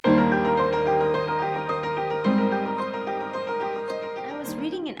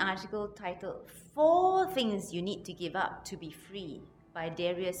article titled 4 Things You Need to Give Up to Be Free by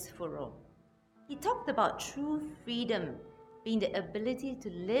Darius Furrow. He talked about true freedom being the ability to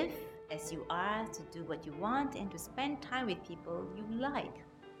live as you are, to do what you want, and to spend time with people you like.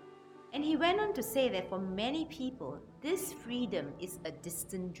 And he went on to say that for many people, this freedom is a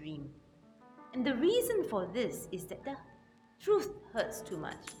distant dream. And the reason for this is that the truth hurts too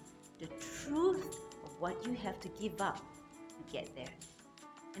much. The truth of what you have to give up to get there.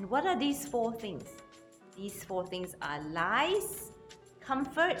 And what are these 4 things? These 4 things are lies,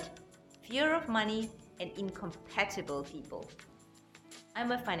 comfort, fear of money, and incompatible people.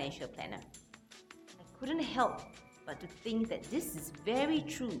 I'm a financial planner. I couldn't help but to think that this is very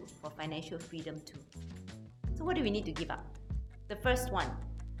true for financial freedom too. So what do we need to give up? The first one,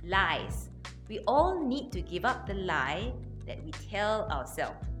 lies. We all need to give up the lie that we tell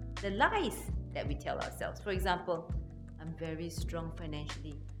ourselves. The lies that we tell ourselves. For example, I'm very strong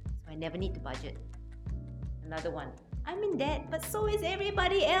financially, so I never need to budget. Another one, I'm in debt, but so is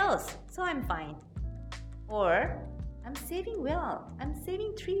everybody else, so I'm fine. Or, I'm saving well. I'm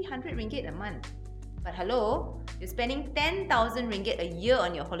saving 300 ringgit a month. But hello, you're spending 10,000 ringgit a year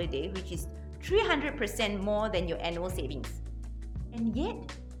on your holiday, which is 300% more than your annual savings. And yet,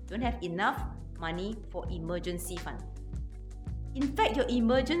 you don't have enough money for emergency fund. In fact, your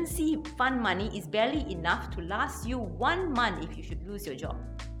emergency fund money is barely enough to last you 1 month if you should lose your job.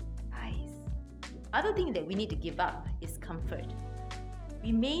 Guys, the other thing that we need to give up is comfort.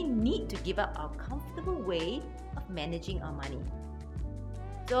 We may need to give up our comfortable way of managing our money.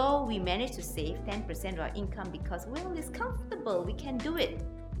 So we manage to save 10% of our income because, well, it's comfortable, we can do it.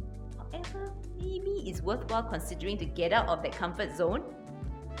 However, maybe it's worthwhile considering to get out of that comfort zone.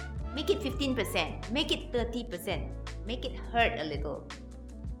 Make it 15%, make it 30%, make it hurt a little.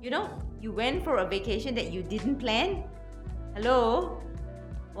 You know, you went for a vacation that you didn't plan. Hello?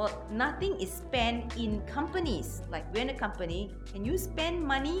 Well, nothing is spent in companies. Like we're in a company, can you spend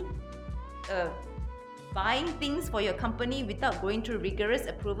money buying things for your company without going through rigorous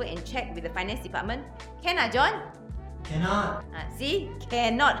approval and check with the finance department? Can John? Cannot. See?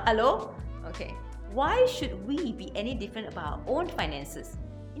 Cannot. Hello? Okay. Why should we be any different about our own finances?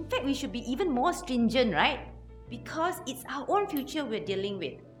 In fact, we should be even more stringent, right? Because it's our own future we're dealing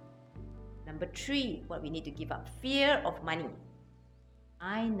with. Number 3, what we need to give up, fear of money.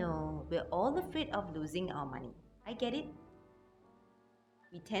 I know we're all afraid of losing our money. I get it.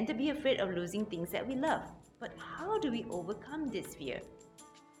 We tend to be afraid of losing things that we love. But how do we overcome this fear?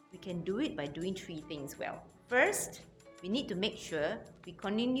 We can do it by doing 3 things well. First, we need to make sure we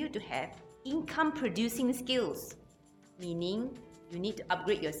continue to have income-producing skills. Meaning, you need to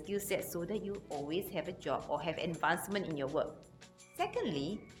upgrade your skill set so that you always have a job or have advancement in your work.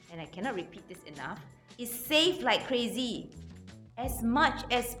 Secondly, and I cannot repeat this enough, is save like crazy. As much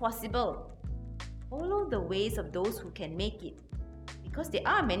as possible. Follow the ways of those who can make it. Because there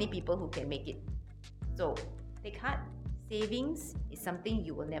are many people who can make it. So, take heart. Savings is something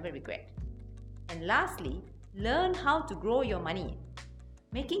you will never regret. And lastly, learn how to grow your money.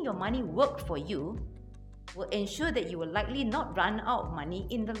 Making your money work for you will ensure that you will likely not run out of money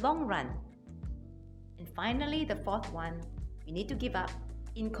in the long run. And finally, the 4th one, you need to give up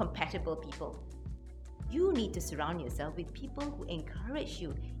incompatible people. You need to surround yourself with people who encourage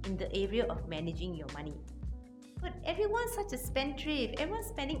you in the area of managing your money. But everyone's such a spendthrift. Everyone's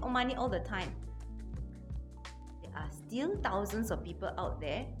spending money all the time. There are still thousands of people out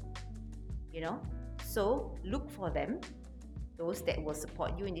there, So look for them, those that will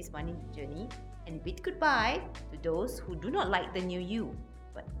support you in this money journey, and bid goodbye to those who do not like the new you.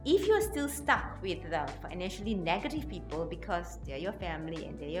 But if you're still stuck with the financially negative people because they're your family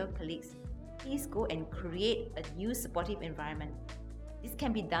and they're your colleagues, please go and create a new supportive environment. This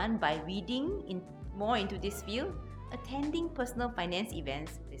can be done by reading more into this field, attending personal finance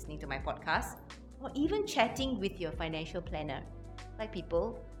events, listening to my podcast, or even chatting with your financial planner, like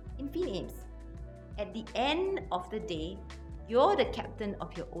people in FinAims. At the end of the day, you're the captain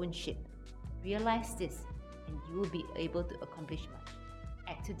of your own ship. Realize this, and you will be able to accomplish much.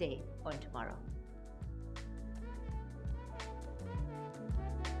 Act today or tomorrow.